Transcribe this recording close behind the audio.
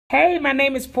Hey, my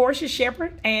name is Portia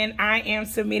Shepherd, and I am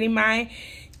submitting my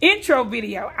intro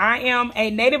video. I am a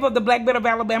native of the Black Belt of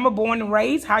Alabama, born and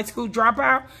raised, high school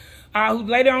dropout, who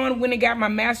later on went and got my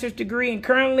master's degree, and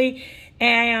currently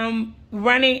am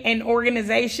running an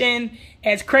organization.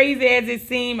 As crazy as it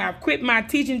seems, I've quit my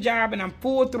teaching job, and I'm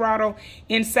full throttle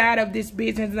inside of this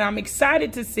business, and I'm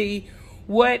excited to see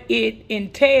what it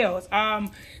entails.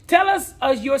 Tell us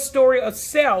your story of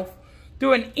self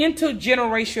through an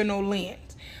intergenerational lens.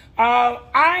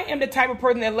 I am the type of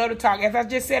person that love to talk. As I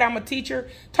just said, I'm a teacher,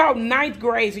 taught ninth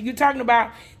grade. So you're talking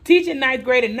about teaching ninth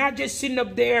grade and not just sitting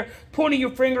up there pointing your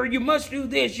finger, you must do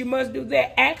this, you must do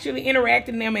that. Actually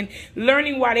interacting them and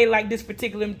learning why they like this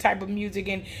particular type of music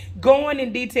and going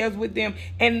in details with them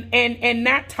and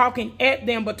not talking at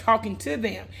them, but talking to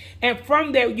them. And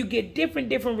from there, you get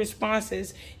different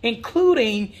responses,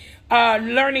 including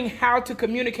learning how to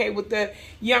communicate with the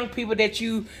young people that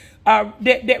you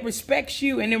that respects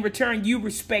you, and in return you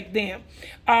respect them.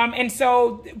 And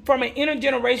so from an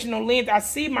intergenerational lens, I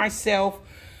see myself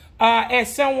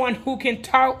as someone who can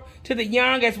talk to the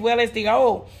young as well as the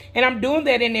old. And I'm doing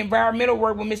that in environmental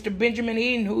work with Mr. Benjamin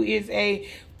Eden, who is a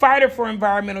fighter for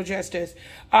environmental justice.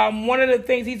 One of the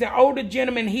things, he's an older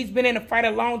gentleman. He's been in the fight a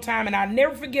long time, and I'll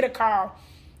never forget a call.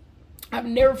 I'll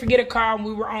never forget a call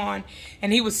we were on,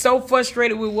 and he was so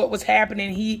frustrated with what was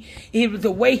happening. He was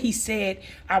the way he said,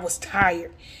 I was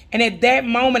tired. And at that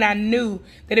moment, I knew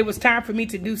that it was time for me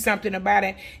to do something about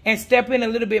it and step in a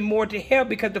little bit more to help,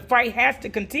 because the fight has to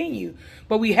continue.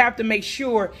 But we have to make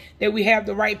sure that we have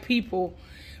the right people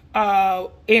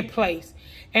in place.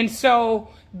 And so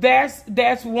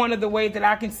that's one of the ways that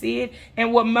I can see it.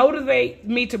 And what motivates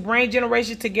me to bring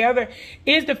generations together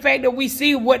is the fact that we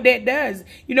see what that does.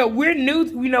 You know, we're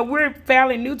new, we're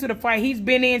fairly new to the fight. He's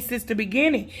been in since the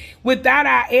beginning. Without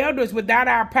our elders, without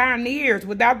our pioneers,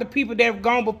 without the people that have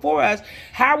gone before us,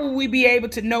 how will we be able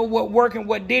to know what worked and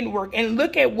what didn't work, and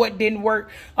look at what didn't work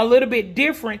a little bit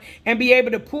different and be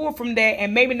able to pull from that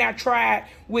and maybe not try it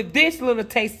with this little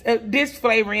taste, this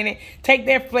flavor in it, take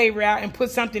that flavor out and put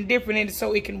something different in it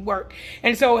so it can work.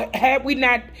 And so had we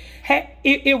not,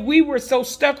 if we were so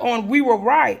stuck on we were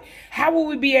right, how would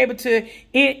we be able to,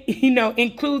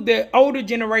 include the older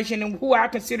generation and who I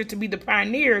consider to be the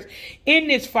pioneers in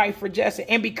this fight for justice?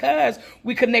 And because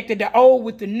we connected the old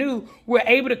with the new, we're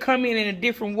able to come in a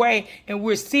different way, and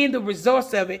we're seeing the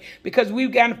results of it, because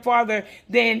we've gotten farther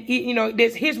than,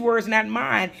 there's his words, not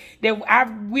mine,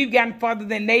 that we've gotten farther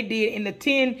than they did in the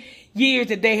 10 years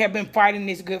that they have been fighting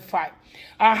this good fight.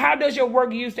 How does your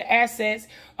work use the assets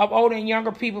of older and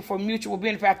younger people for mutual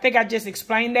benefit? I think I just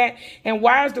explained that. And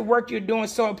why is the work you're doing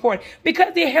so important?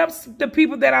 Because it helps the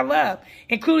people that I love,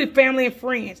 including family and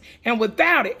friends. And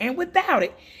without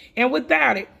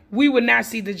it, we would not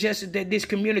see the justice that this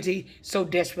community so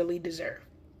desperately deserves.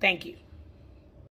 Thank you.